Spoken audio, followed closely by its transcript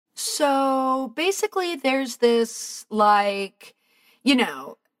So basically, there's this a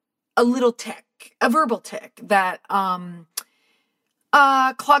little tick, a verbal tick that clogs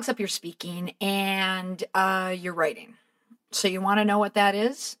up your speaking and your writing. So you want to know what that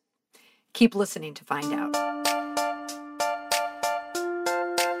is? Keep listening to find out.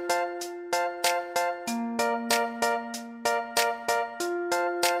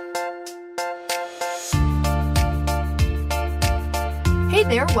 Hey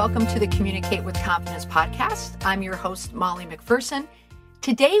there, welcome to the Communicate with Confidence podcast. I'm your host, Molly McPherson.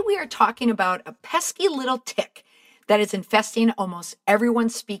 Today we are talking about a pesky little tick that is infesting almost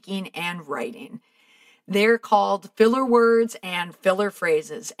everyone's speaking and writing. They're called filler words and filler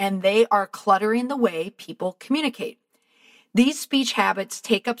phrases, and they are cluttering the way people communicate. These speech habits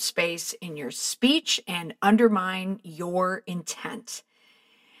take up space in your speech and undermine your intent.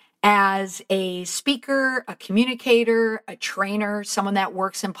 As a speaker, a communicator, a trainer, someone that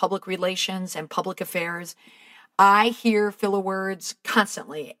works in public relations and public affairs, I hear filler words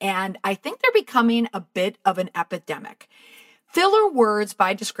constantly, and I think they're becoming a bit of an epidemic. Filler words,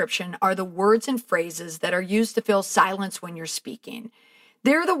 by description, are the words and phrases that are used to fill silence when you're speaking.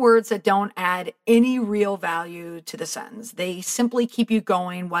 They're the words that don't add any real value to the sentence. They simply keep you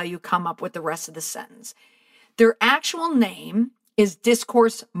going while you come up with the rest of the sentence. Their actual name is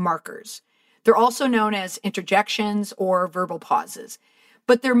discourse markers. They're also known as interjections or verbal pauses,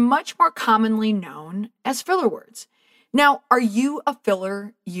 but they're much more commonly known as filler words. Now, are you a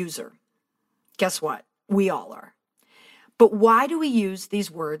filler user? Guess what? We all are. But why do we use these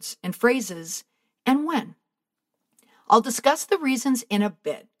words and phrases, and when? I'll discuss the reasons in a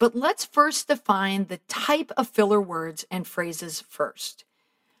bit, but let's first define the type of filler words and phrases first.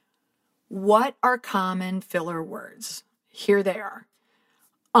 What are common filler words? Here they are.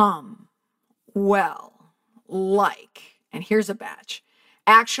 Well, like, and here's a batch.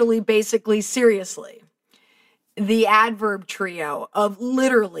 Actually, basically, seriously. The adverb trio of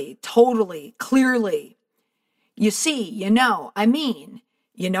literally, totally, clearly. You see, you know, I mean.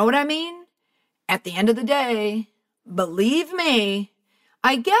 You know what I mean? At the end of the day, believe me,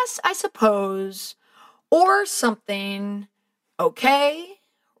 I guess, I suppose, or something. Okay,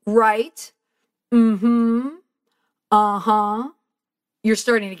 right, uh-huh. You're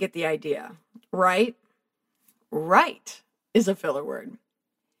starting to get the idea, right? Right is a filler word.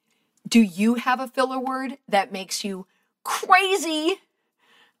 Do you have a filler word that makes you crazy?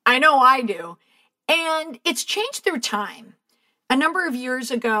 I know I do. And it's changed through time. A number of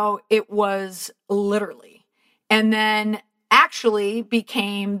years ago, it was literally, and then actually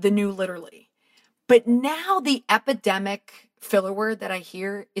became the new literally. But now the epidemic filler word that I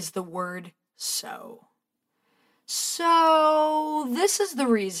hear is the word so. So this is the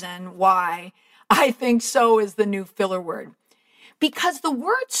reason why I think so is the new filler word. Because the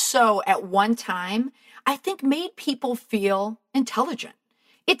word so at one time, I think made people feel intelligent.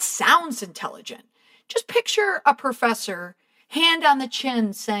 It sounds intelligent. Just picture a professor, hand on the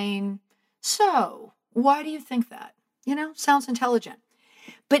chin saying, so why do you think that? Sounds intelligent.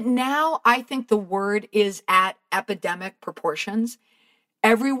 But now I think the word is at epidemic proportions.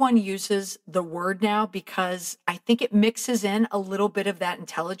 Everyone uses the word now because I think it mixes in a little bit of that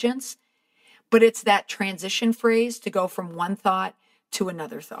intelligence, but it's that transition phrase to go from one thought to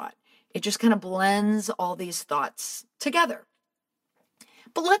another thought. It just kind of blends all these thoughts together.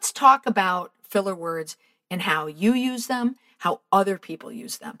 But let's talk about filler words and how you use them, how other people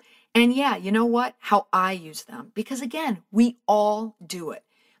use them. And yeah, you know what? How I use them. Because again, we all do it.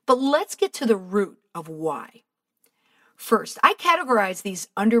 But let's get to the root of why. First, I categorize these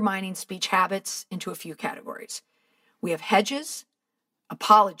undermining speech habits into a few categories. We have hedges,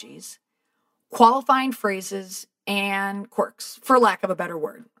 apologies, qualifying phrases, and quirks, for lack of a better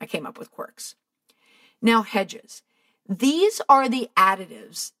word. I came up with quirks. Now, hedges. These are the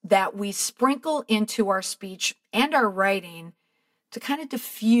additives that we sprinkle into our speech and our writing to kind of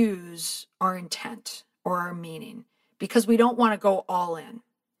diffuse our intent or our meaning because we don't want to go all in.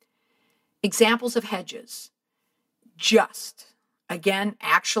 Examples of hedges. Just, again,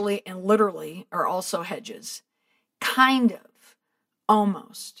 actually, and literally are also hedges. Kind of,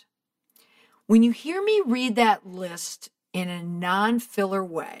 almost. When you hear me read that list in a non-filler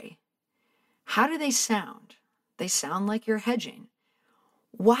way, how do they sound? They sound like you're hedging.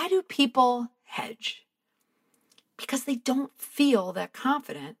 Why do people hedge? Because they don't feel that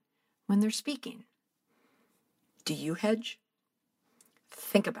confident when they're speaking. Do you hedge?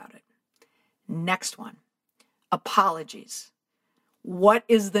 Think about it. Next one. Apologies. What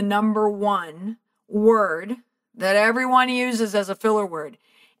is the number one word that everyone uses as a filler word?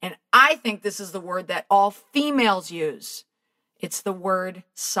 And I think this is the word that all females use It's the word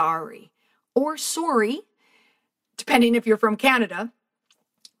sorry or sorry, depending if you're from Canada,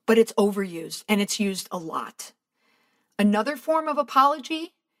 but it's overused and it's used a lot. Another form of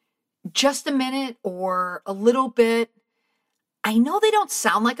apology, just a minute or a little bit. I know they don't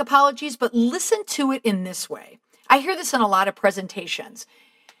sound like apologies, but listen to it in this way. I hear this in a lot of presentations.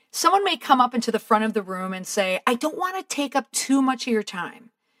 Someone may come up into the front of the room and say, I don't want to take up too much of your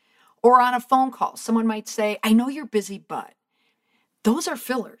time. Or on a phone call, someone might say, I know you're busy, but. Those are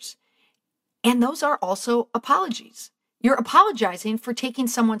fillers. And those are also apologies. You're apologizing for taking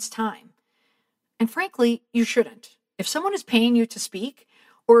someone's time. And frankly, you shouldn't. If someone is paying you to speak,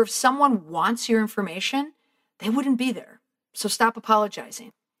 or if someone wants your information, they wouldn't be there. So stop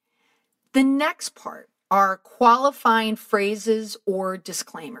apologizing. The next part are qualifying phrases or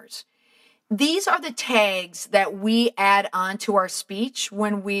disclaimers. These are the tags that we add onto our speech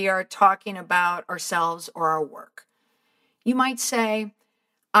when we are talking about ourselves or our work. You might say,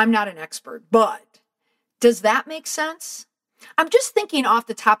 I'm not an expert, but does that make sense? I'm just thinking off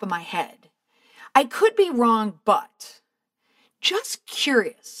the top of my head. I could be wrong, but just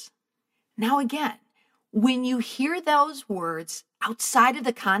curious. Now again, when you hear those words outside of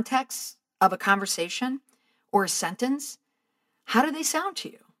the context of a conversation or a sentence, how do they sound to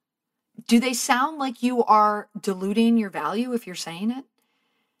you? Do they sound like you are diluting your value if you're saying it?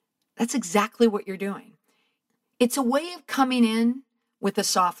 That's exactly what you're doing. It's a way of coming in with a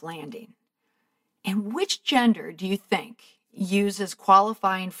soft landing. And which gender do you think uses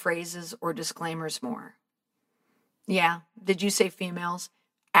qualifying phrases or disclaimers more? Yeah, did you say females?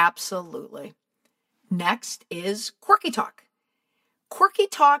 Absolutely. Next is quirky talk. Quirky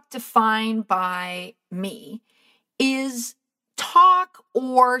talk, defined by me, is talk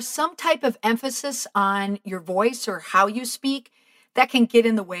or some type of emphasis on your voice or how you speak that can get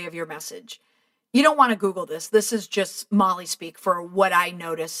in the way of your message. You don't want to Google this. This is just Molly speak for what I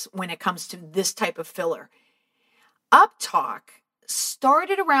notice when it comes to this type of filler. Uptalk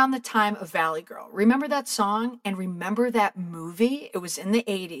started around the time of Valley Girl. Remember that song and remember that movie? It was in the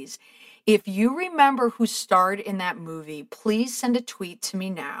 80s. If you remember who starred in that movie, please send a tweet to me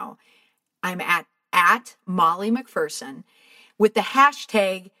now. I'm at Molly McPherson with the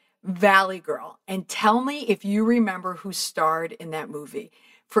hashtag Valley Girl and tell me if you remember who starred in that movie.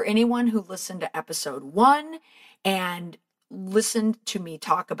 For anyone who listened to episode 1 and listened to me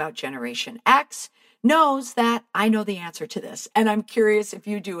talk about Generation X knows that I know the answer to this, and I'm curious if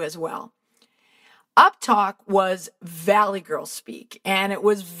you do as well. Uptalk was Valley Girl speak, and it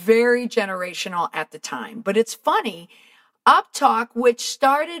was very generational at the time. But it's funny, Uptalk, which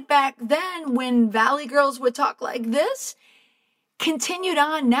started back then when Valley Girls would talk like this, continued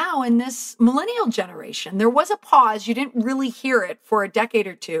on now in this millennial generation. There was a pause. You didn't really hear it for a decade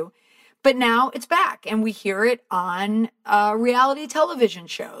or two, but now it's back and we hear it on reality television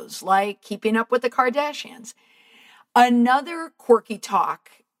shows like Keeping Up with the Kardashians. Another quirky talk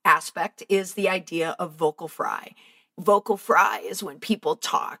aspect is the idea of vocal fry. Vocal fry is when people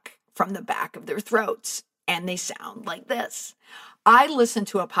talk from the back of their throats and they sound like this. I listen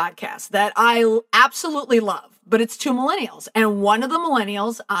to a podcast that I absolutely love, but it's two millennials. And one of the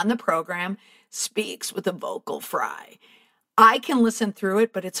millennials on the program speaks with a vocal fry. I can listen through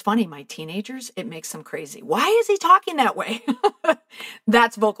it, but it's funny. My teenagers, it makes them crazy. Why is he talking that way?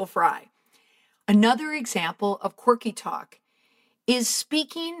 That's vocal fry. Another example of quirky talk is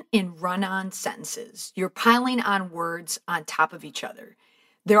speaking in run-on sentences. You're piling on words on top of each other.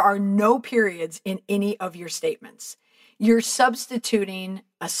 There are no periods in any of your statements. You're substituting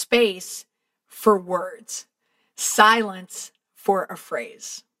a space for words, silence for a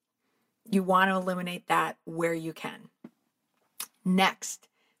phrase. You want to eliminate that where you can. Next,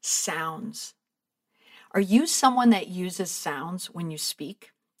 sounds. Are you someone that uses sounds when you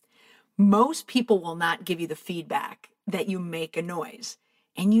speak? Most people will not give you the feedback that you make a noise,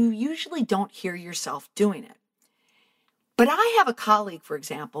 and you usually don't hear yourself doing it. But I have a colleague, for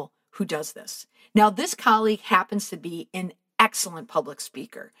example, who does this. Now, this colleague happens to be an excellent public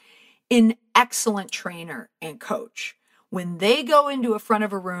speaker, an excellent trainer and coach. When they go into a front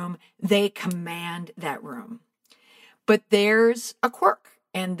of a room, they command that room. But there's a quirk,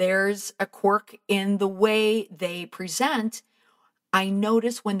 and there's a quirk in the way they present. I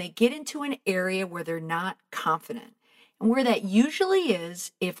notice when they get into an area where they're not confident, and where that usually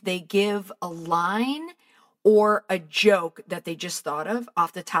is if they give a line or a joke that they just thought of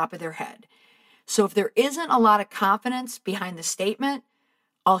off the top of their head. So if there isn't a lot of confidence behind the statement,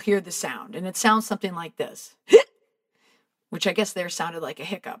 I'll hear the sound, and it sounds something like this, which I guess there sounded like a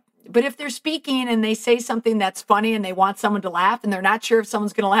hiccup. But if they're speaking and they say something that's funny and they want someone to laugh and they're not sure if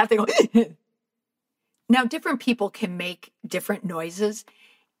someone's going to laugh, they go, Now, different people can make different noises.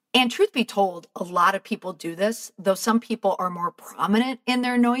 And truth be told, a lot of people do this, though some people are more prominent in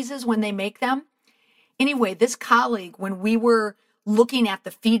their noises when they make them. Anyway, this colleague, when we were looking at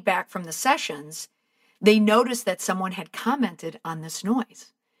the feedback from the sessions, they noticed that someone had commented on this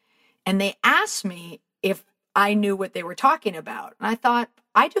noise. And they asked me if I knew what they were talking about. And I thought,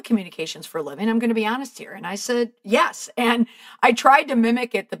 I do communications for a living. I'm going to be honest here. And I said, yes. And I tried to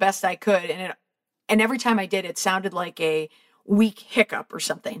mimic it the best I could. And every time I did, it sounded like a weak hiccup or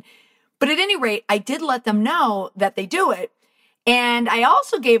something. But at any rate, I did let them know that they do it. And I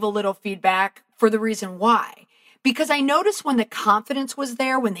also gave a little feedback for the reason why. Because I noticed when the confidence was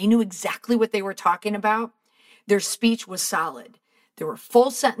there, when they knew exactly what they were talking about, their speech was solid. There were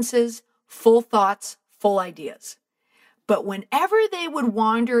full sentences, full thoughts, full ideas. But whenever they would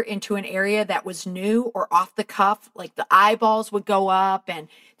wander into an area that was new or off the cuff, like the eyeballs would go up and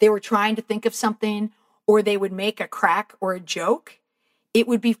they were trying to think of something, or they would make a crack or a joke, it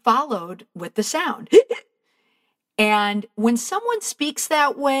would be followed with the sound. And when someone speaks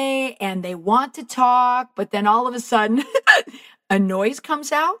that way and they want to talk, but then all of a sudden a noise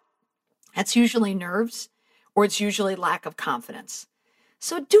comes out, that's usually nerves or it's usually lack of confidence.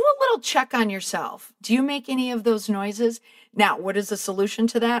 So do a little check on yourself. Do you make any of those noises? Now, what is the solution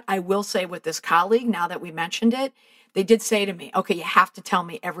to that? I will say with this colleague, now that we mentioned it, they did say to me, okay, you have to tell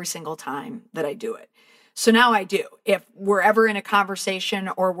me every single time that I do it. So now I do. If we're ever in a conversation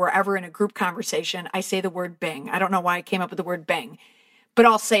or we're ever in a group conversation, I say the word bang. I don't know why I came up with the word bang, but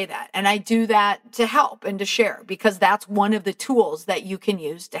I'll say that. And I do that to help and to share because that's one of the tools that you can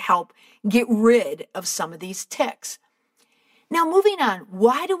use to help get rid of some of these tics. Now, moving on,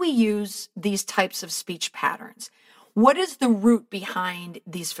 why do we use these types of speech patterns? What is the root behind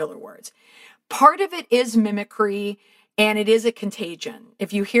these filler words? Part of it is mimicry, and it is a contagion.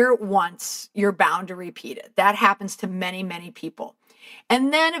 If you hear it once, you're bound to repeat it. That happens to many, many people.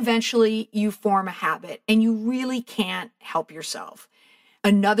 And then eventually you form a habit, and you really can't help yourself.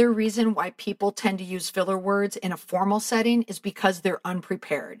 Another reason why people tend to use filler words in a formal setting is because they're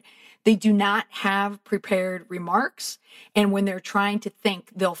unprepared. They do not have prepared remarks, and when they're trying to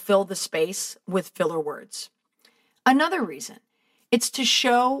think, they'll fill the space with filler words. Another reason, it's to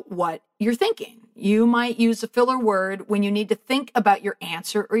show what you're thinking. You might use a filler word when you need to think about your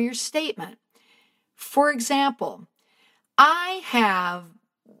answer or your statement. For example, I have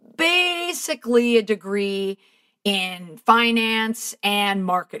basically a degree in finance and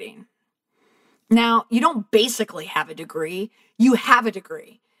marketing. Now, you don't basically have a degree, you have a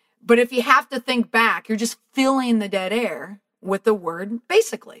degree. But if you have to think back, you're just filling the dead air with the word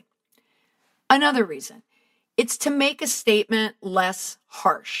basically. Another reason, it's to make a statement less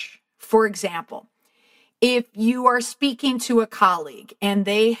harsh. For example, if you are speaking to a colleague and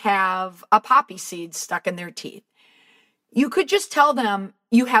they have a poppy seed stuck in their teeth, you could just tell them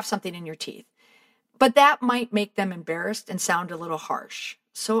you have something in your teeth. But that might make them embarrassed and sound a little harsh.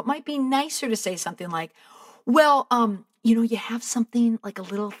 So it might be nicer to say something like, well, you have something like a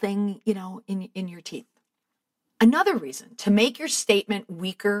little thing, in your teeth. Another reason, to make your statement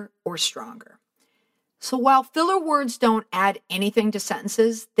weaker or stronger. So while filler words don't add anything to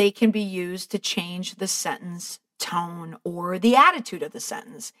sentences, they can be used to change the sentence tone or the attitude of the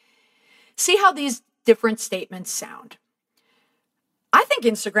sentence. See how these different statements sound. I think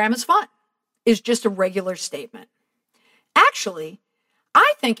Instagram is fun, is just a regular statement. Actually,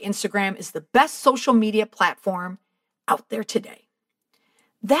 I think Instagram is the best social media platform out there today.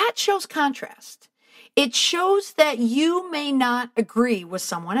 That shows contrast. It shows that you may not agree with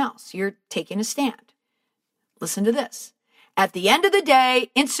someone else. You're taking a stand. Listen to this. At the end of the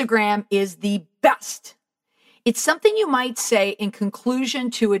day, Instagram is the best. It's something you might say in conclusion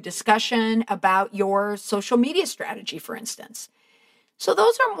to a discussion about your social media strategy, for instance. So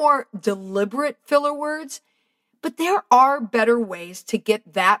those are more deliberate filler words, but there are better ways to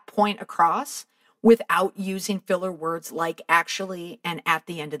get that point across without using filler words like actually and at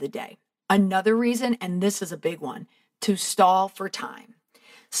the end of the day. Another reason, and this is a big one, to stall for time.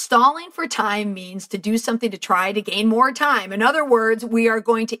 Stalling for time means to do something to try to gain more time. In other words, we are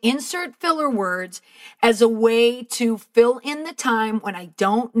going to insert filler words as a way to fill in the time when I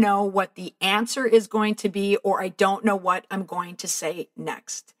don't know what the answer is going to be or I don't know what I'm going to say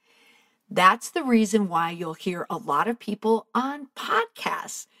next. That's the reason why you'll hear a lot of people on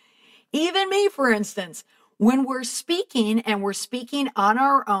podcasts. Even me, for instance, when we're speaking and we're speaking on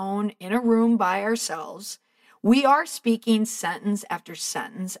our own in a room by ourselves, we are speaking sentence after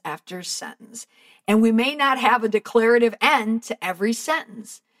sentence after sentence, and we may not have a declarative end to every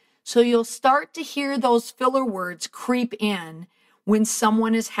sentence. So you'll start to hear those filler words creep in when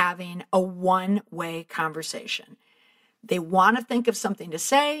someone is having a one-way conversation. They want to think of something to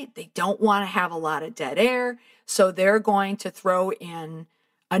say. They don't want to have a lot of dead air. So they're going to throw in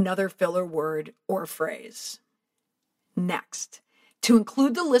another filler word or phrase. Next, to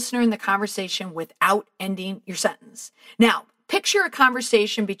include the listener in the conversation without ending your sentence. Now, picture a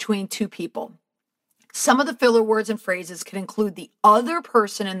conversation between two people. Some of the filler words and phrases can include the other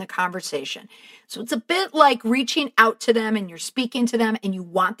person in the conversation. So it's a bit like reaching out to them and you're speaking to them and you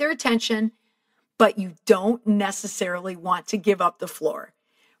want their attention, but you don't necessarily want to give up the floor.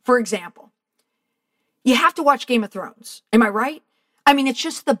 For example, you have to watch Game of Thrones. Am I right? I mean, it's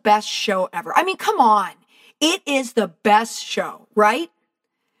just the best show ever. I mean, come on. It is the best show, right?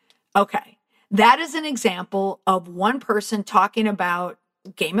 Okay. That is an example of one person talking about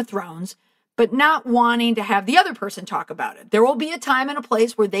Game of Thrones, but not wanting to have the other person talk about it. There will be a time and a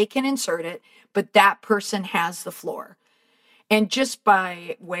place where they can insert it, but that person has the floor. And just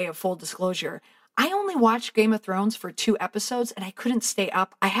by way of full disclosure, I only watched Game of Thrones for 2 episodes and I couldn't stay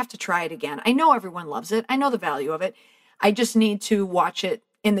up. I have to try it again. I know everyone loves it. I know the value of it. I just need to watch it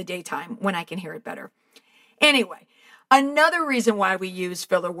in the daytime when I can hear it better. Anyway, another reason why we use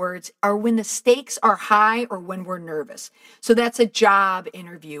filler words are when the stakes are high or when we're nervous. So that's a job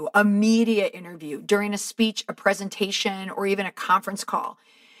interview, a media interview, during a speech, a presentation, or even a conference call.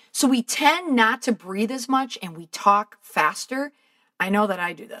 So we tend not to breathe as much and we talk faster. I know that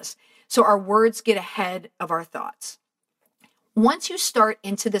I do this. So our words get ahead of our thoughts. Once you start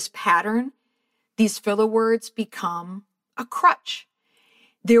into this pattern, these filler words become a crutch.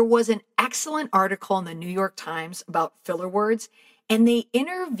 There was an excellent article in the New York Times about filler words, and they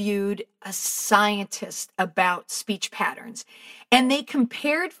interviewed a scientist about speech patterns, and they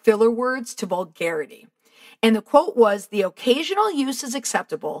compared filler words to vulgarity. And the quote was, "The occasional use is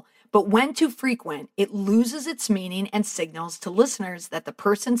acceptable, but when too frequent, it loses its meaning and signals to listeners that the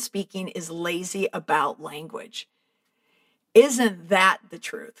person speaking is lazy about language." Isn't that the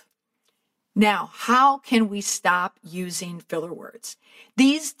truth? Now, how can we stop using filler words?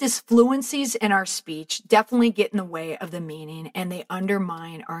 These disfluencies in our speech definitely get in the way of the meaning and they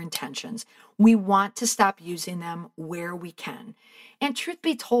undermine our intentions. We want to stop using them where we can. And truth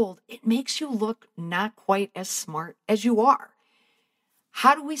be told, it makes you look not quite as smart as you are.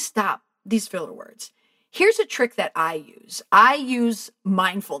 How do we stop these filler words? Here's a trick that I use. I use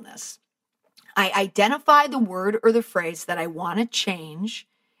mindfulness. I identify the word or the phrase that I want to change,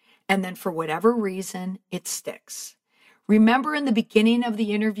 and then for whatever reason, it sticks. Remember in the beginning of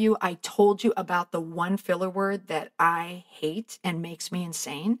the interview, I told you about the one filler word that I hate and makes me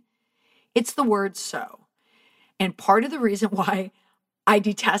insane? It's the word so. And part of the reason why I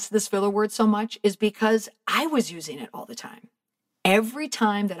detest this filler word so much is because I was using it all the time. Every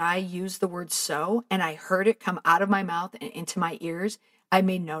time that I used the word so and I heard it come out of my mouth and into my ears, I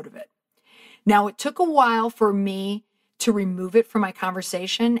made note of it. Now, it took a while for me to remove it from my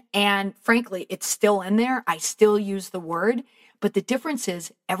conversation. And frankly, it's still in there. I still use the word, but the difference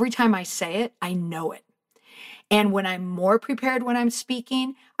is every time I say it, I know it. And when I'm more prepared when I'm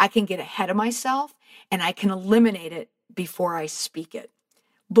speaking, I can get ahead of myself and I can eliminate it before I speak it.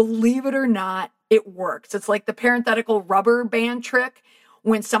 Believe it or not, it works. It's like the parenthetical rubber band trick.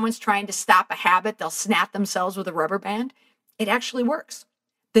 When someone's trying to stop a habit, they'll snap themselves with a rubber band. It actually works.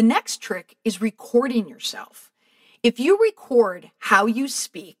 The next trick is recording yourself. If you record how you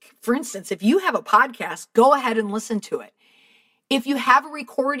speak, for instance, if you have a podcast, go ahead and listen to it. If you have a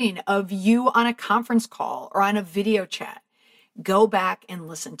recording of you on a conference call or on a video chat, go back and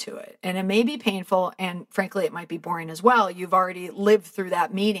listen to it. And it may be painful, and frankly, it might be boring as well. You've already lived through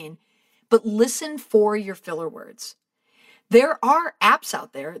that meeting, but listen for your filler words. There are apps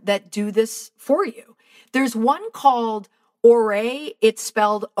out there that do this for you. There's one called Oray, it's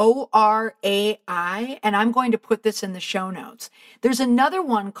spelled O-R-A-I, and I'm going to put this in the show notes. There's another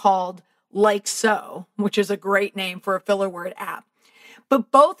one called Like So, which is a great name for a filler word app. But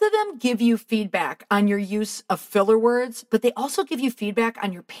both of them give you feedback on your use of filler words, but they also give you feedback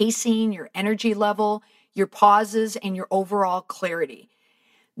on your pacing, your energy level, your pauses, and your overall clarity.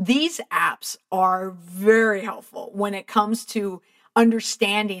 These apps are very helpful when it comes to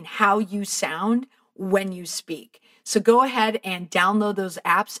understanding how you sound when you speak. So go ahead and download those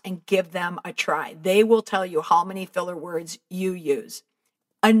apps and give them a try. They will tell you how many filler words you use.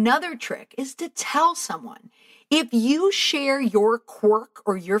 Another trick is to tell someone. If you share your quirk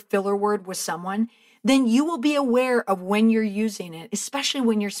or your filler word with someone, then you will be aware of when you're using it, especially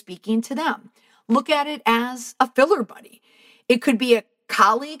when you're speaking to them. Look at it as a filler buddy. It could be a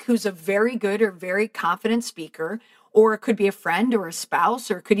colleague who's a very good or very confident speaker, or it could be a friend or a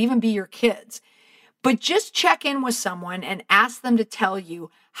spouse, or it could even be your kids. But just check in with someone and ask them to tell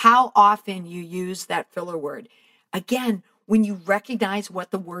you how often you use that filler word. Again, when you recognize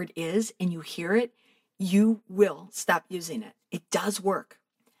what the word is and you hear it, you will stop using it. It does work.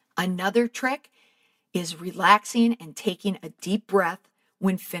 Another trick is relaxing and taking a deep breath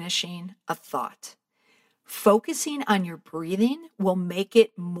when finishing a thought. Focusing on your breathing will make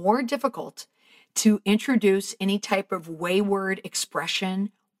it more difficult to introduce any type of wayward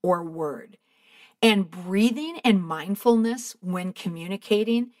expression or word. And breathing and mindfulness when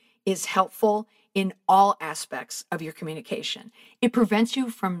communicating is helpful in all aspects of your communication. It prevents you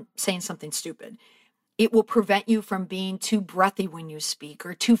from saying something stupid. It will prevent you from being too breathy when you speak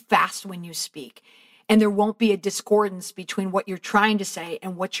or too fast when you speak. And there won't be a discordance between what you're trying to say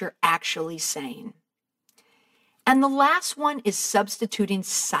and what you're actually saying. And the last one is substituting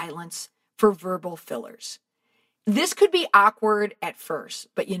silence for verbal fillers. This could be awkward at first,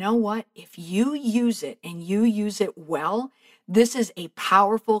 but you know what? If you use it and you use it well, this is a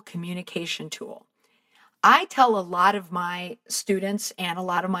powerful communication tool. I tell a lot of my students and a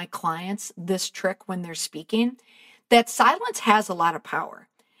lot of my clients this trick when they're speaking, that silence has a lot of power.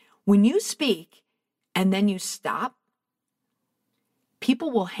 When you speak and then you stop,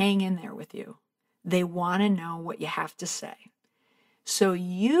 people will hang in there with you. They want to know what you have to say. So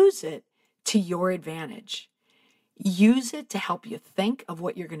use it to your advantage. Use it to help you think of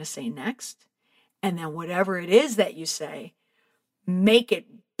what you're going to say next. And then whatever it is that you say, make it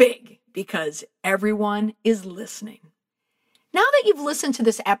big because everyone is listening. Now that you've listened to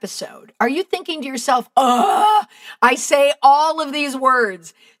this episode, are you thinking to yourself, I say all of these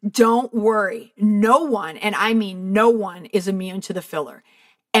words? Don't worry. No one, and I mean no one, is immune to the filler.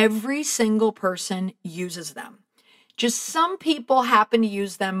 Every single person uses them. Just some people happen to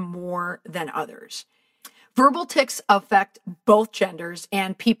use them more than others. Verbal tics affect both genders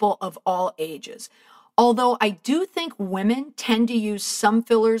and people of all ages. Although I do think women tend to use some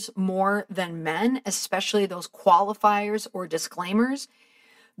fillers more than men, especially those qualifiers or disclaimers.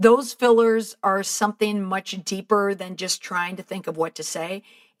 Those fillers are something much deeper than just trying to think of what to say.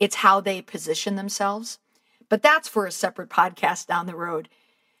 It's how they position themselves. But that's for a separate podcast down the road.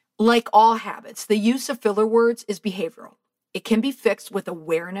 Like all habits, the use of filler words is behavioral. It can be fixed with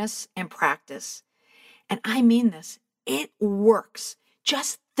awareness and practice. And I mean this, it works.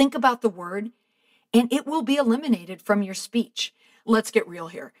 Just think about the word and it will be eliminated from your speech. Let's get real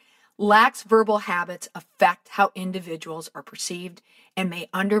here. Lax verbal habits affect how individuals are perceived and may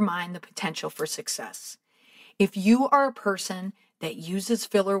undermine the potential for success. If you are a person that uses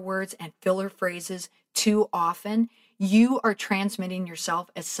filler words and filler phrases too often, you are transmitting yourself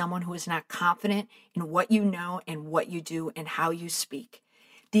as someone who is not confident in what you know and what you do and how you speak.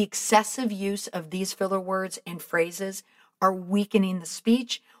 The excessive use of these filler words and phrases are weakening the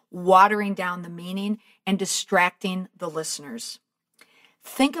speech, watering down the meaning, and distracting the listeners.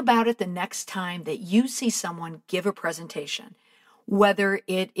 Think about it the next time that you see someone give a presentation, whether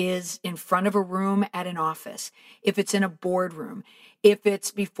it is in front of a room at an office, if it's in a boardroom, if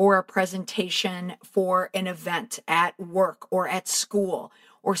it's before a presentation for an event at work or at school,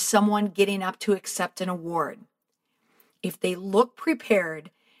 or someone getting up to accept an award. If they look prepared,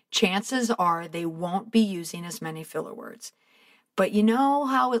 chances are they won't be using as many filler words. But you know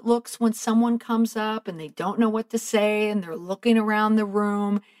how it looks when someone comes up and they don't know what to say and they're looking around the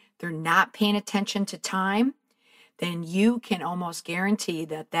room, they're not paying attention to time? Then you can almost guarantee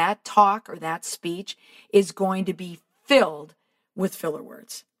that that talk or that speech is going to be filled with filler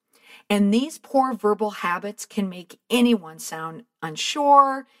words. And these poor verbal habits can make anyone sound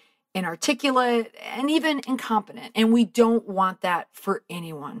unsure, inarticulate, and even incompetent. And we don't want that for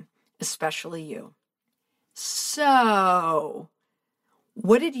anyone, especially you. So,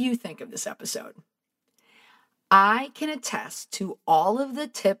 what did you think of this episode? I can attest to all of the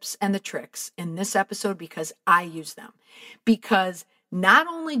tips and the tricks in this episode because I use them. Because not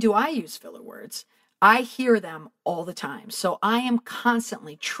only do I use filler words, I hear them all the time. So I am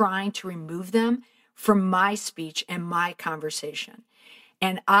constantly trying to remove them from my speech and my conversation.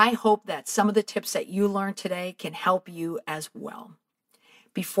 And I hope that some of the tips that you learned today can help you as well.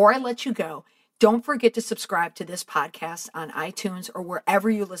 Before I let you go, don't forget to subscribe to this podcast on iTunes or wherever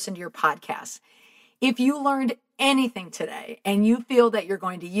you listen to your podcasts. If you learned anything today and you feel that you're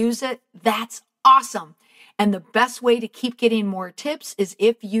going to use it, that's awesome. And the best way to keep getting more tips is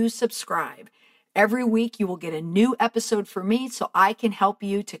if you subscribe. Every week you will get a new episode from me so I can help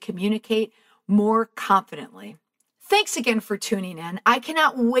you to communicate more confidently. Thanks again for tuning in. I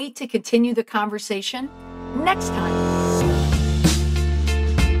cannot wait to continue the conversation next time.